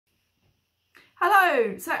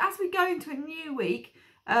Hello. So as we go into a new week,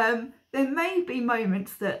 there may be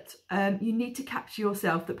moments that you need to capture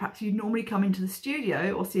yourself that perhaps you normally come into the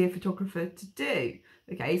studio or see a photographer to do.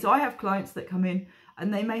 Okay, so I have clients that come in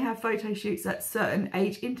and they may have photo shoots at certain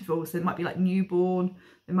age intervals. So it might be like newborn,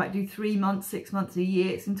 they might do 3 months, 6 months, a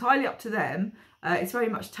year. It's entirely up to them. It's very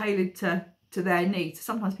much tailored to their needs.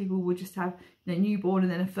 So sometimes people will just have newborn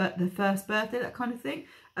and then the first birthday, that kind of thing.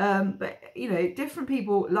 But different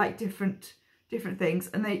people like different things,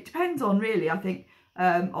 and it depends on, really, I think,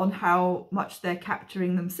 on how much they're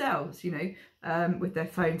capturing themselves, with their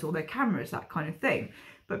phones or their cameras, that kind of thing.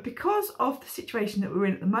 But because of the situation that we're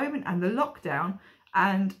in at the moment and the lockdown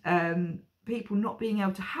and people not being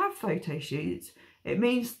able to have photo shoots, it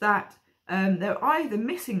means that they're either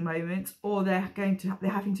missing moments or they're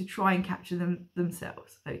having to try and capture them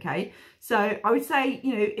themselves. Okay, so I would say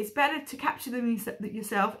it's better to capture them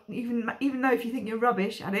yourself, even though if you think you're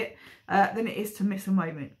rubbish at it, than it is to miss a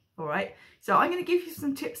moment. All right, so I'm going to give you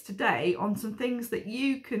some tips today on some things that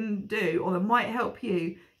you can do or that might help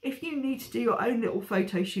you if you need to do your own little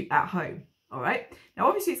photo shoot at home. All right, now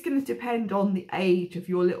obviously it's going to depend on the age of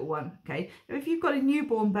your little one. Okay, if you've got a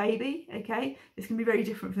newborn baby, okay, it's going to be very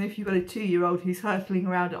different from if you've got a 2-year-old who's hurtling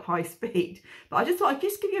around at high speed. But I just thought I'd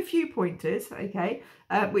just give you a few pointers, okay,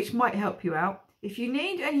 which might help you out. If you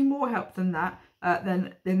need any more help than that,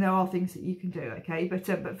 then there are things that you can do. Okay, but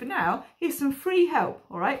for now, here's some free help.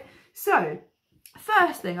 All right, so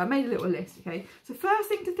first thing, I made a little list. Okay, so first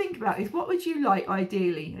thing to think about is, what would you like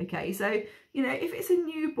ideally? Okay, so if it's a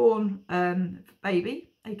newborn baby,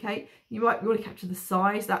 okay, you might want to capture the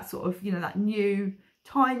size, that sort of, that new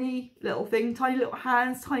tiny little thing, tiny little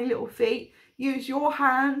hands, tiny little feet. Use your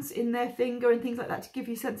hands in their finger and things like that to give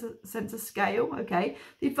you sense of scale. Okay,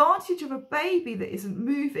 the advantage of a baby that isn't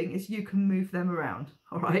moving is you can move them around.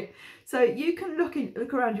 All right, so you can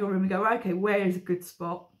look around your room and go, okay, where is a good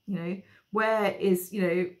spot? Where is,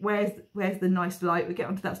 where's the nice light? We'll get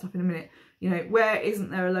onto that stuff in a minute. Where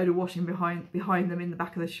isn't there a load of washing behind them in the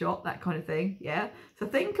back of the shot, that kind of thing. Yeah, so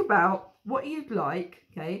think about what you'd like.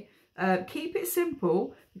 Okay, keep it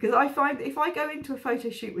simple, because I find that if I go into a photo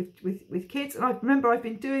shoot with kids, and I remember I've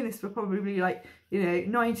been doing this for probably like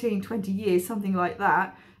 19, 20 years, something like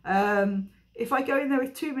that. If I go in there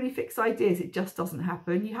with too many fixed ideas, it just doesn't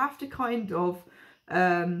happen. You have to kind of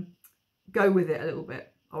go with it a little bit.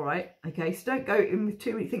 All right, okay, so don't go in with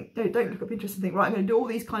too many things. Don't look up Pinterest and think, right, I'm going to do all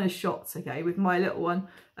these kind of shots, okay, with my little one,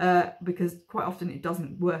 because quite often it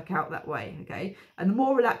doesn't work out that way. Okay, and the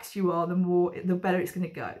more relaxed you are, the better it's going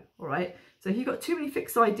to go. All right, so if you've got too many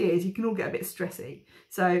fixed ideas, you can all get a bit stressy.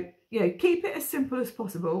 So keep it as simple as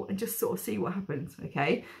possible and just sort of see what happens.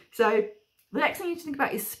 Okay, so the next thing you need to think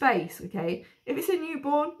about is space. Okay, if it's a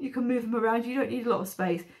newborn, you can move them around. You don't need a lot of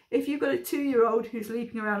space. If you've got a 2-year-old who's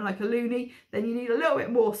leaping around like a loony, then you need a little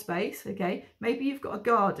bit more space. Okay, maybe you've got a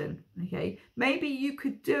garden. Okay, maybe you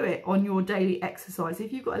could do it on your daily exercise.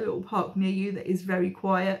 If you've got a little park near you that is very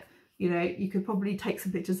quiet, you could probably take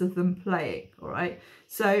some pictures of them playing. All right,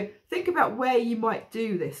 so think about where you might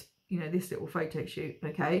do this, this little photo shoot.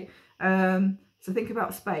 Okay, so think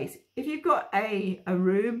about space. If you've got a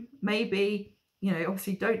room, maybe,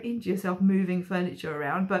 obviously don't injure yourself moving furniture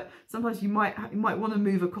around, but sometimes you might want to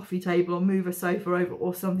move a coffee table or move a sofa over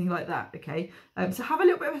or something like that. Okay, so have a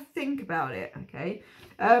little bit of a think about it. Okay,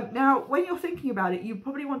 now when you're thinking about it, you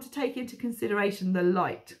probably want to take into consideration the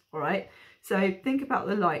light. All right, so think about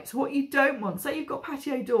the light. So what you don't want, say you've got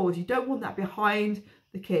patio doors, you don't want that behind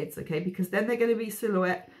the kids. Okay, because then they're going to be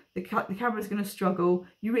silhouette. The camera's going to struggle.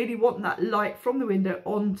 You really want that light from the window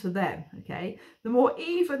onto them. Okay, the more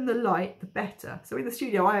even the light, the better. So in the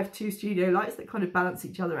studio, I have 2 studio lights that kind of balance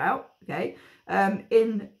each other out. Okay, at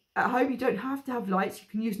home you don't have to have lights. You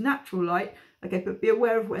can use natural light. Okay, but be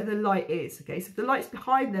aware of where the light is. Okay, so if the light's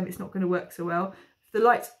behind them, it's not going to work so well. If the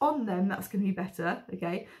light's on them, that's going to be better.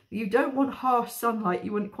 Okay, but you don't want harsh sunlight.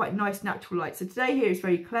 You want quite nice natural light. So today here is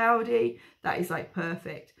very cloudy. That is like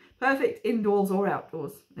perfect. Perfect indoors or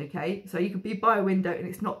outdoors. Okay, so you could be by a window and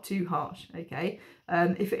it's not too harsh. Okay,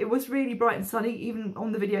 if it was really bright and sunny, even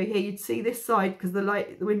on the video here, you'd see this side, because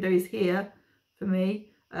the window is here for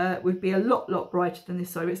me, would be a lot brighter than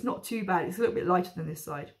this side. It's not too bad. It's a little bit lighter than this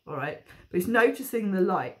side. All right, but it's noticing the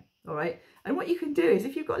light. All right, and what you can do is,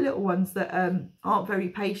 if you've got little ones that aren't very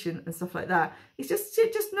patient and stuff like that, it's just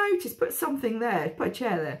notice, put something there, put a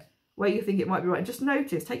chair there where you think it might be right, and just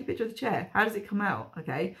notice, take a picture of the chair. How does it come out?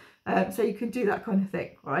 Okay, so you can do that kind of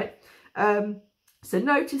thing. All right, so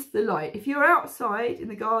notice the light. If you're outside in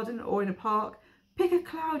the garden or in a park, pick a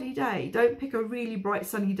cloudy day. Don't pick a really bright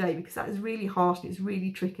sunny day, because that is really harsh and it's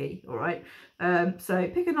really tricky. All right, so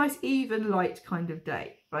pick a nice even light kind of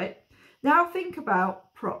day. Right, Now think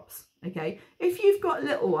about props, okay? If you've got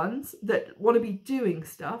little ones that want to be doing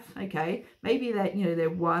stuff, okay, maybe they're, you know, they're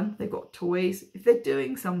one, they've got toys. If they're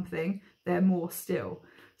doing something, they're more still.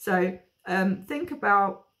 So think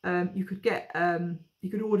about, you could get, you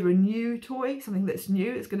could order a new toy, something that's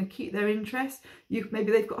new, it's going to keep their interest.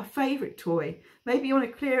 Maybe they've got a favourite toy. Maybe you want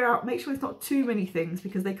to clear out, make sure it's not too many things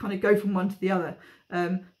because they kind of go from one to the other.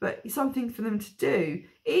 But something for them to do,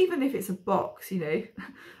 even if it's a box, you know,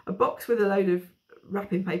 a box with a load of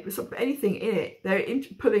wrapping paper, anything in it, they're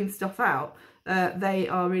pulling stuff out. They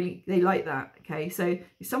like that, okay? So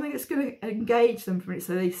it's something that's going to engage them from it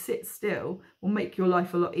so they sit still, will make your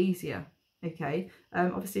life a lot easier. Okay,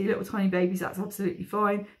 obviously little tiny babies, that's absolutely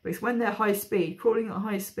fine, but it's when they're high speed, crawling at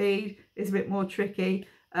high speed is a bit more tricky.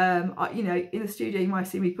 You know, in the studio you might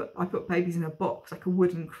see I put babies in a box, like a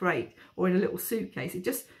wooden crate, or in a little suitcase.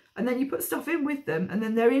 And then you put stuff in with them, and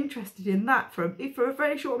then they're interested in that for a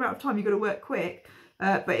very short amount of time. You've got to work quick,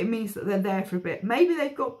 but it means that they're there for a bit. Maybe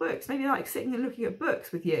they've got books, maybe they like sitting and looking at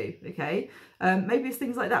books with you, okay? Maybe it's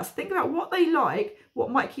things like that. So think about what they like, what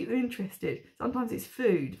might keep them interested. Sometimes it's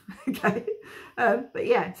food, okay? But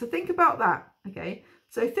yeah, so think about that, okay?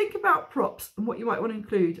 So think about props and what you might want to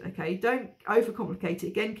include, okay? Don't overcomplicate it.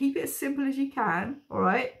 Again, keep it as simple as you can, all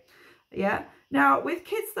right? Yeah. Now, with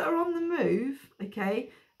kids that are on the move, okay,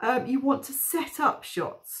 you want to set up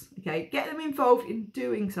shots, okay? Get them involved in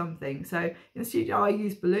doing something. So in the studio, I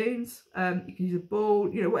use balloons. You can use a ball,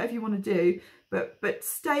 you know, whatever you want to do, but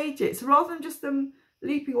stage it. So rather than just them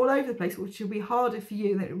leaping all over the place, which will be harder for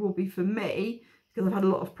you than it will be for me, because I've had a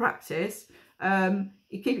lot of practice,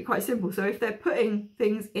 you keep it quite simple. So if they're putting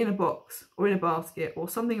things in a box or in a basket or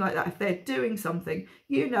something like that, if they're doing something,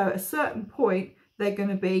 you know, at a certain point, they're going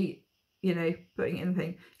to be, you know, putting it in the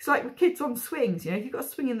thing. It's like with kids on swings, you know, if you've got a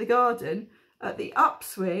swing in the garden, at the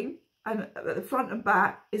upswing and at the front and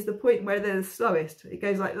back is the point where they're the slowest. It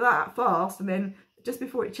goes like that fast, and then just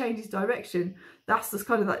before it changes direction, that's just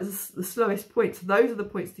kind of like the slowest point. So those are the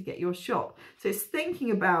points to get your shot. So it's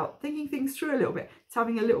thinking things through a little bit. It's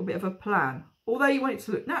having a little bit of a plan. Although you want it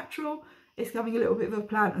to look natural, it's having a little bit of a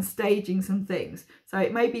plan and staging some things. So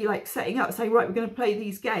it may be like setting up, saying, right, we're going to play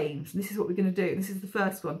these games. This is what we're going to do. This is the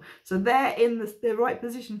first one. So they're in the right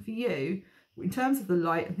position for you in terms of the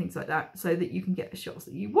light and things like that, so that you can get the shots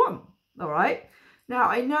that you want. All right. Now,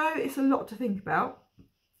 I know it's a lot to think about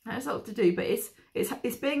and it's a lot to do, but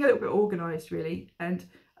it's being a little bit organised, really, and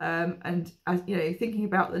as you know, thinking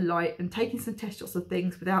about the light and taking some test shots of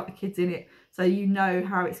things without the kids in it, so you know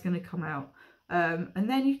how it's going to come out. And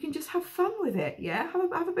then you can just have fun with it, yeah,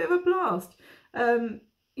 have a bit of a blast,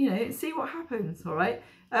 you know, and see what happens, all right?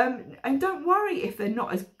 And don't worry if they're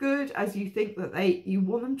not as good as you think that you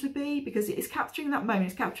want them to be, because it's capturing that moment,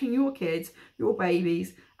 it's capturing your kids, your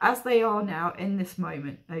babies, as they are now in this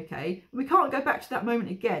moment, okay? We can't go back to that moment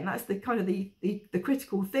again. That's the kind of the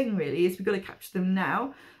critical thing, really, is we've got to capture them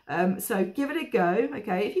now. So give it a go,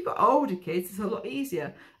 okay? If you've got older kids, it's a lot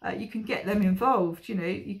easier. You can get them involved, you know,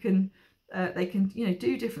 you can... they can, you know,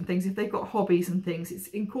 do different things. If they've got hobbies and things, it's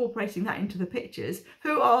incorporating that into the pictures.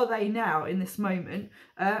 Who are they now in this moment?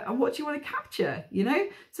 And what do you want to capture, you know?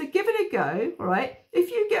 So give it a go, all right? If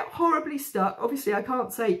you get horribly stuck, obviously I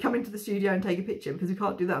can't say come into the studio and take a picture, because we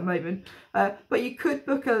can't do that at the moment. But you could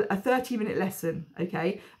book a 30-minute lesson,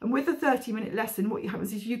 okay? And with a 30-minute lesson, what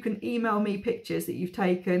happens is you can email me pictures that you've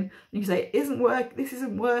taken, and you can say, this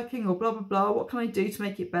isn't working, or blah, blah, blah. What can I do to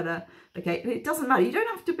make it better? Okay, and it doesn't matter. You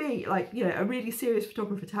don't have to be like, you know, a really serious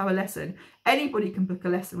photographer to have a lesson. Anybody can book a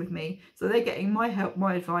lesson with me. So they're getting my help,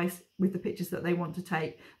 my advice with the pictures that they want to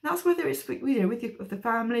take. And that's whether it's, you know, with the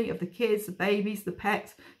family, of the kids, the babies, the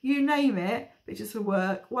pets, you name it, pictures for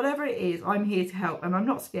work, whatever it is, I'm here to help. And I'm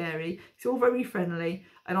not scary. It's all very friendly.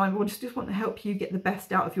 And I just want to help you get the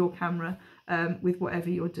best out of your camera with whatever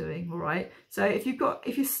you're doing, all right? So if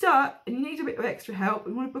you're stuck and you need a bit of extra help,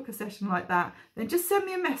 we want to book a session like that, then just send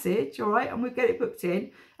me a message, all right? And we'll get it booked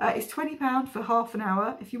in. It's £20 for half an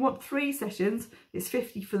hour. If you want 3 sessions, it's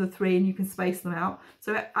 £50 for the 3, and you can space them out.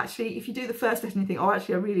 So actually, if you do the first session and you think, oh,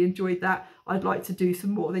 actually, I really enjoyed that, I'd like to do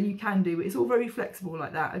some more, then you can do it. It's all very flexible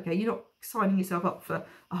like that, okay? You're not signing yourself up for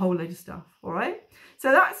a whole load of stuff, all right?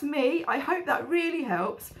 So that's me. I hope that really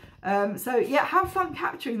helps. So yeah, have fun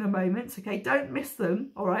capturing the moments, okay? Don't miss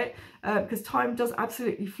them, all right? Because time does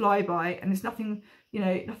absolutely fly by, and there's nothing, you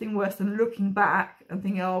know, nothing worse than looking back and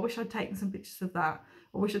thinking, oh, I wish I'd taken some pictures of that,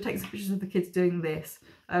 or I wish I'd taken some pictures of the kids doing this.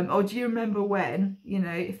 Or do you remember when, you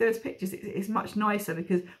know, if there's pictures, it's much nicer,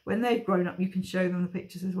 because when they've grown up, you can show them the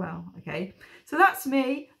pictures as well, okay? So that's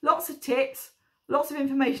me. Lots of tips, lots of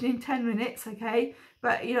information in 10 minutes, okay?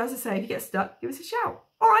 But, you know, as I say, if you get stuck, give us a shout.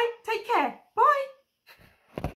 All right, take care. Bye.